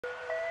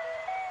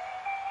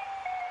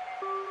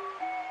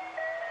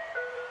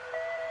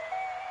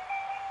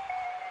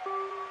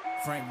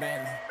Frank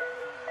Bentley.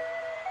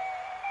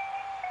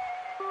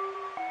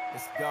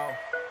 Let's go.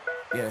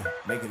 Yeah,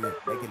 make it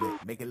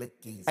look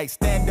easy. Hey,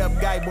 stand up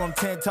guy, boy, I'm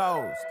 10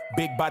 toes.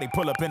 Big body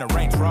pull up in a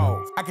Range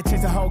Rover. I can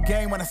change the whole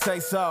game when I say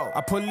so.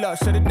 I pull up,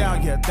 shut it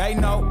down, yeah, they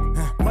know.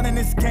 Running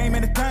this game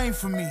ain't a thing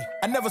for me.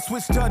 I never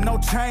switched up, no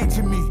change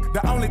in me.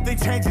 The only thing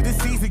changing this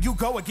season, you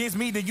go against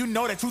me, then you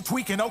know that you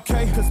tweaking,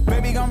 okay? Cause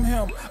baby, I'm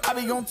him, I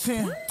be on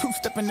 10.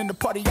 Two-stepping in the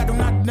party, I do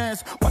not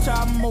dance. Watch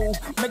how I move,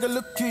 make it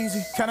look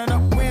easy. Counting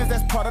up wins,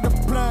 that's part of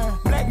the plan.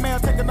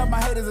 Blackmail, taking up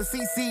my haters a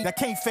CC. That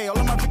can't fail,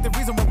 all my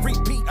victories on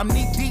repeat. I'm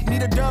knee deep,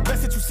 need a dub,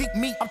 best that you seek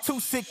me. I'm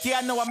too sick, yeah,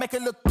 I know I make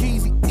it look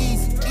easy.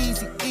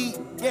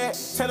 Yeah,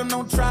 tell them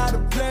don't try to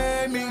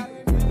play me.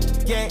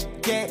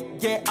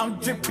 Yeah, I'm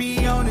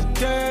drippy on the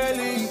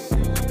daily.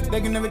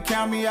 They can never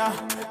count me out,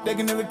 they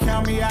can never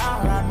count me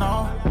out, I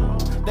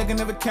know. They can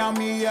never count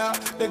me out,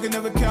 they can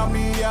never count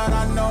me out,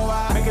 I know.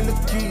 I make it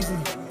look easy,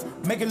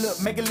 make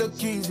it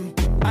look easy.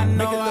 I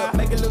know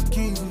make it look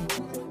easy,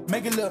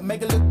 make it look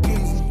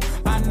easy.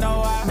 I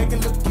know I make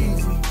it look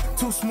easy.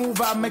 Too smooth,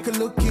 I make it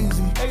look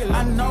easy.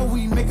 I know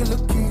we make it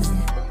look easy.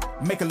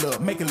 Make it look.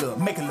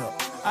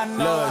 I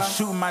know. Love,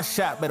 shoot my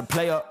shot, better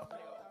play up.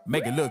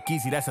 Make it look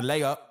easy, that's a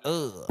layup.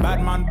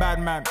 Bad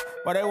man.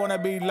 Why they wanna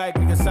be like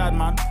nigga sad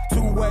man?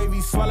 Too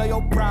wavy, swallow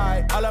your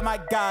pride. All of my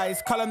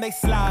guys, call them they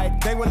slide.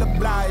 They will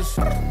oblige.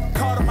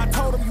 Called them, I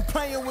told them you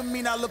playing with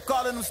me. Now look,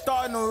 all of them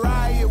starting to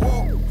riot.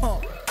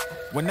 Whoa,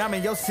 When I'm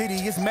in your city,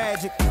 it's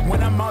magic.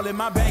 When I'm all in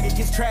my bag, it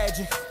gets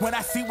tragic. When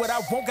I see what I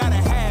want, gotta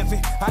have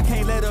it. I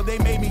can't let up, they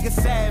made me a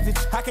savage.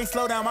 I can't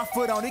slow down my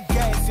foot on the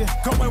gas, yeah.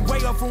 Going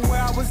way up from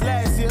where I was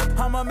last year.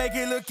 I'ma make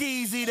it look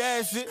easy,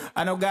 that's it.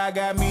 I know God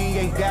got me,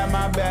 ain't got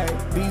my back.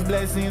 These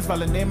blessings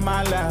falling in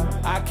my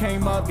lap. I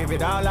came up, give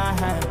it all I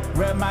had.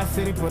 Rep my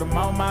city, put them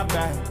on my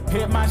back.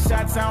 Hit my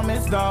shots, I don't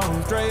miss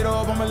those. Straight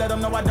up, I'ma let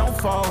them know I don't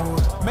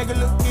fold. Make it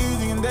look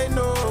easy and they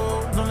know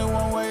there's only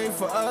one way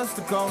for us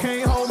to go.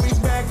 Can't hold